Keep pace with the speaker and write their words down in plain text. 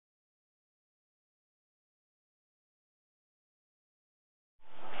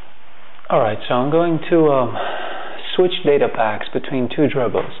Alright, so I'm going to switch data packs between two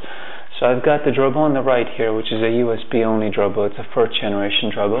Drobos. So I've got the Drobo on the right here, which is a USB only Drobo. It's a first generation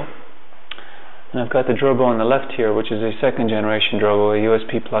Drobo. And I've got the Drobo on the left here, which is a second generation Drobo, a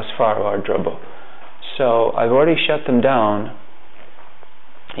USB plus firewire Drobo. So I've already shut them down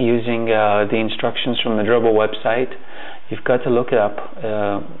using the instructions from the Drobo website. You've got to look it up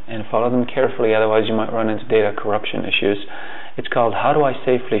and follow them carefully, otherwise you might run into data corruption issues. It's called How Do I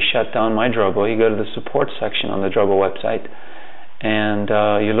Safely Shut Down My Drobo. You go to the support section on the Drobo website and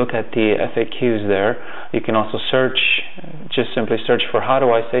you look at the FAQs there. You can also search, just simply search for How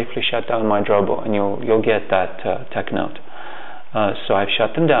Do I Safely Shut Down My Drobo, and you'll get that tech note. So I've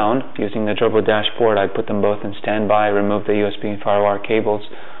shut them down using the Drobo dashboard. I put them both in standby, removed the USB and firewire cables,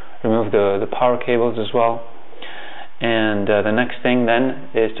 removed the power cables as well. And the next thing then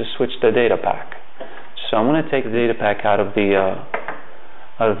is to switch the data pack. So I'm going to take the data pack out of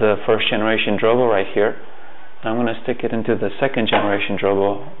the first generation Drobo right here. I'm going to stick it into the second generation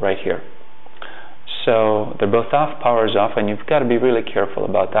Drobo right here. So they're both off, power's off, and you've got to be really careful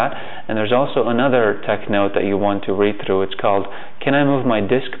about that. And there's also another tech note that you want to read through. It's called, Can I move my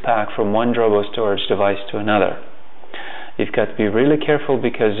disk pack from one Drobo storage device to another? You've got to be really careful,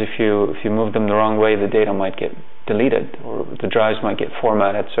 because if you move them the wrong way, the data might get deleted or the drives might get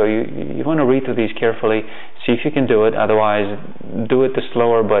formatted. So you want to read through these carefully, see if you can do it. Otherwise, do it the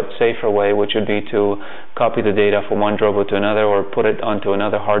slower but safer way, which would be to copy the data from one Drobo to another, or put it onto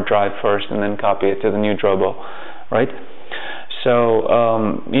another hard drive first and then copy it to the new Drobo, right? So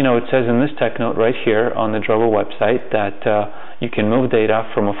it says in this tech note right here on the Drobo website that you can move data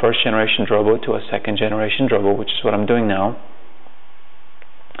from a first generation Drobo to a second generation Drobo, which is what I'm doing now.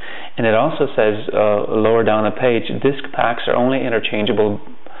 And it also says lower down the page, disk packs are only interchangeable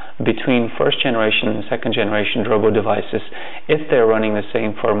between first generation and second generation Drobo devices if they're running the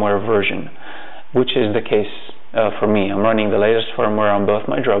same firmware version, which is the case for me. I'm running the latest firmware on both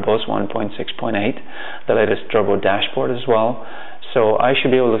my Drobos, 1.6.8, the latest Drobo dashboard as well. So I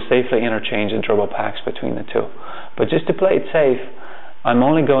should be able to safely interchange the Drobo packs between the two. But just to play it safe, I'm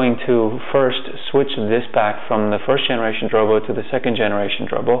only going to first switch the disk pack from the first generation Drobo to the second generation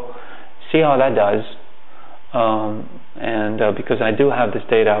Drobo, see how that does, because I do have this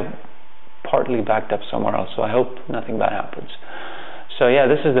data partly backed up somewhere else, so I hope nothing bad happens. So yeah,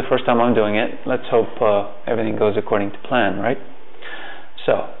 this is the first time I'm doing it. Let's hope everything goes according to plan, right?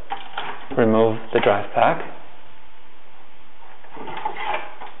 So, remove the drive pack.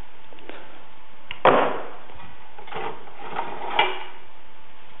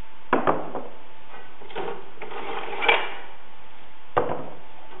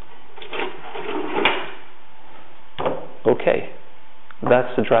 Okay,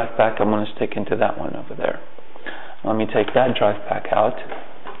 that's the drive pack. I'm going to stick into that one over there. Let me take that drive pack out.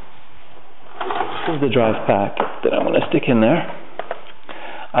 This is the drive pack that I'm going to stick in there.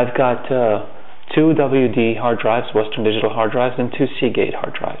 I've got two WD hard drives, Western Digital hard drives, and two Seagate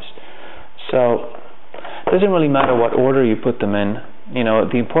hard drives. So it doesn't really matter what order you put them in.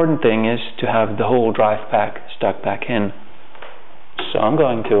 The important thing is to have the whole drive pack stuck back in. So I'm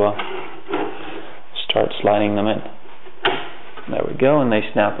going to start sliding them in. There we go, and they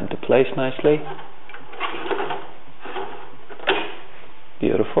snap into place nicely.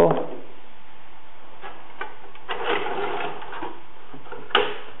 Beautiful.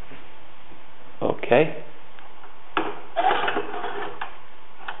 Okay.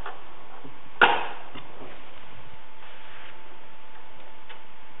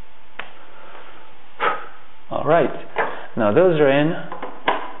 All right. Now those are in.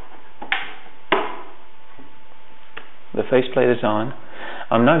 The faceplate is on.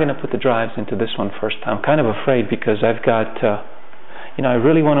 I'm not going to put the drives into this one first. I'm kind of afraid, because I've got, I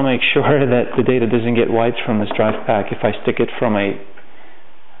really want to make sure that the data doesn't get wiped from this drive pack if I stick it from a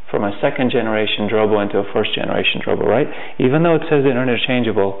second generation Drobo into a first generation Drobo, right? Even though it says they're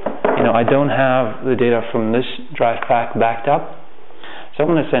interchangeable, I don't have the data from this drive pack backed up. So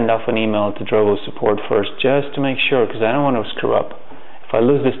I'm going to send off an email to Drobo support first, just to make sure, because I don't want to screw up. If I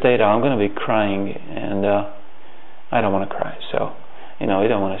lose this data, I'm going to be crying, and I don't want to cry. So, you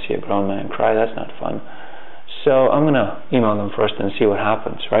don't want to see a grown man cry. That's not fun. So I'm going to email them first and see what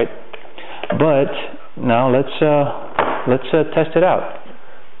happens, right? But now let's test it out.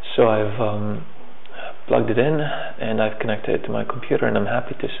 So I've plugged it in and I've connected it to my computer, and I'm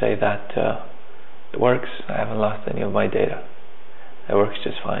happy to say that it works. I haven't lost any of my data. It works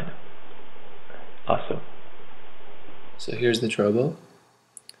just fine. Awesome. So here's the Drobo.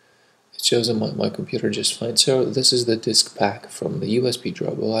 It shows on my computer just fine. So this is the disk pack from the USB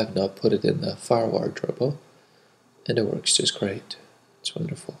Drobo. I've now put it in the firewire Drobo, and it works just great. It's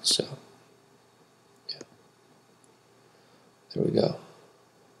wonderful. So There we go.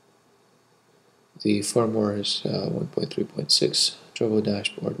 The firmware is 1.3.6, Drobo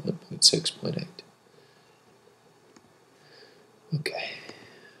dashboard 1.6.8. Okay,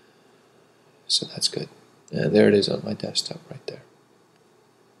 so that's good. And there it is on my desktop right there.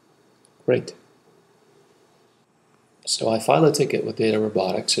 Great. So I filed a ticket with Data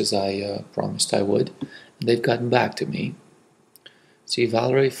Robotics as I promised I would, and they've gotten back to me. See,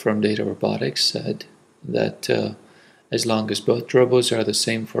 Valerie from Data Robotics said that as long as both Drobos are the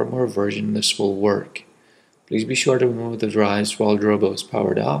same firmware version, this will work. Please be sure to remove the drives while Drobo is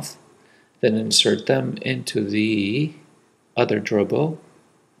powered off, then insert them into the other Drobo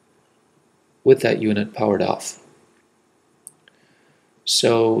with that unit powered off.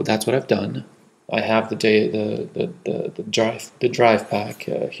 So that's what I've done. I have the drive pack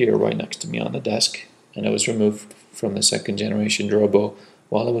here right next to me on the desk, and it was removed from the second generation Drobo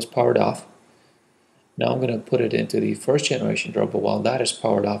while it was powered off. Now I'm going to put it into the first generation Drobo while that is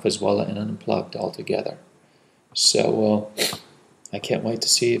powered off as well and unplugged altogether. So I can't wait to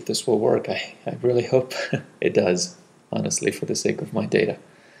see if this will work. I really hope it does, honestly, for the sake of my data.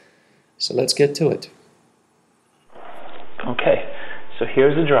 So let's get to it. Okay, so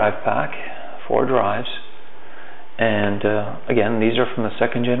here's the drive pack, 4 drives, and again, these are from the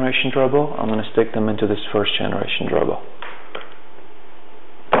second generation Drobo. I'm going to stick them into this first generation Drobo,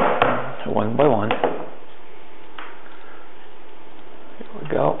 one by one. Here we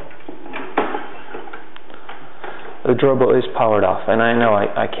go. The Drobo is powered off, and I know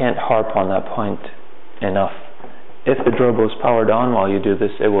I can't harp on that point enough. If the Drobo is powered on while you do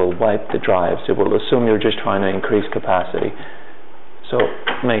this, it will wipe the drives. It will assume you're just trying to increase capacity. So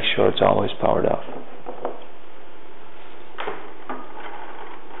make sure it's always powered off.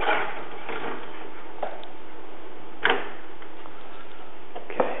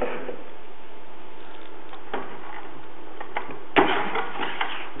 Okay.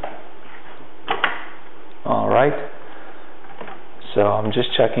 All right. So I'm just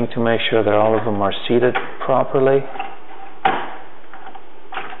checking to make sure that all of them are seated properly.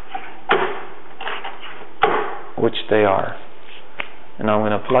 Which they are. And I'm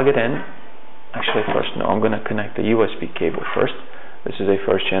going to plug it in. Actually, first, no, I'm going to connect the USB cable first. This is a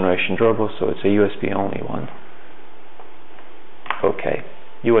first generation Drobo, so it's a USB only one. Okay,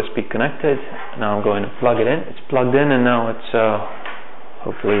 USB connected. Now I'm going to plug it in. It's plugged in, and now it's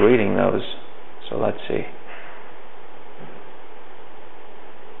hopefully reading those. So let's see.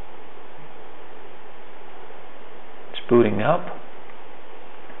 It's booting up.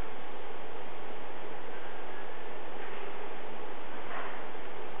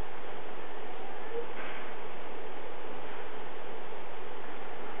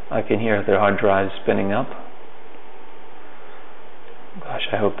 I can hear their hard drive spinning up. Gosh,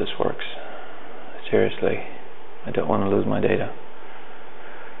 I hope this works. Seriously, I don't want to lose my data.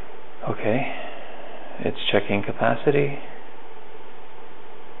 Okay, it's checking capacity.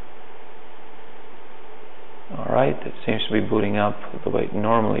 Alright, it seems to be booting up the way it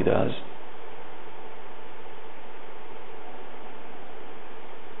normally does.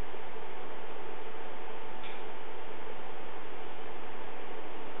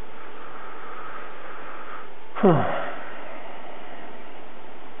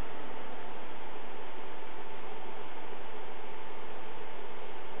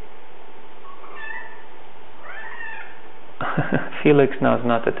 Felix, now is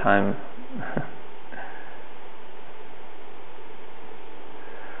not the time.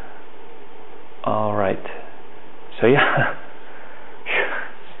 All right. So yeah,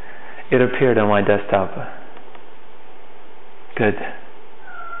 it appeared on my desktop. Good.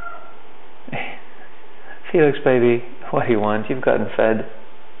 Felix, baby, what do you want? You've gotten fed.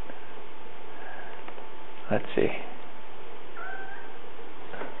 Let's see.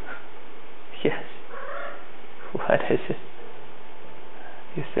 Yes. What is it?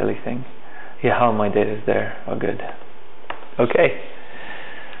 You silly thing. Yeah, all my data's there. Oh, good. Okay.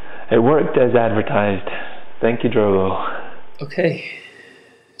 It worked as advertised. Thank you, Drobo. Okay.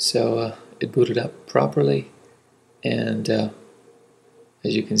 So it booted up properly, and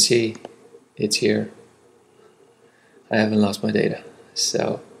as you can see, it's here. I haven't lost my data.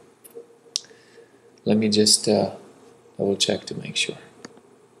 So let me just double check to make sure.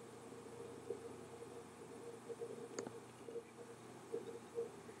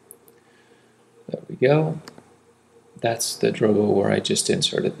 There we go. That's the Drobo where I just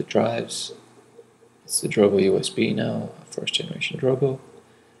inserted the drives. It's the Drobo USB now, first generation Drobo.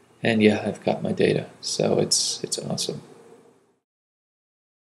 And yeah, I've got my data, so it's awesome.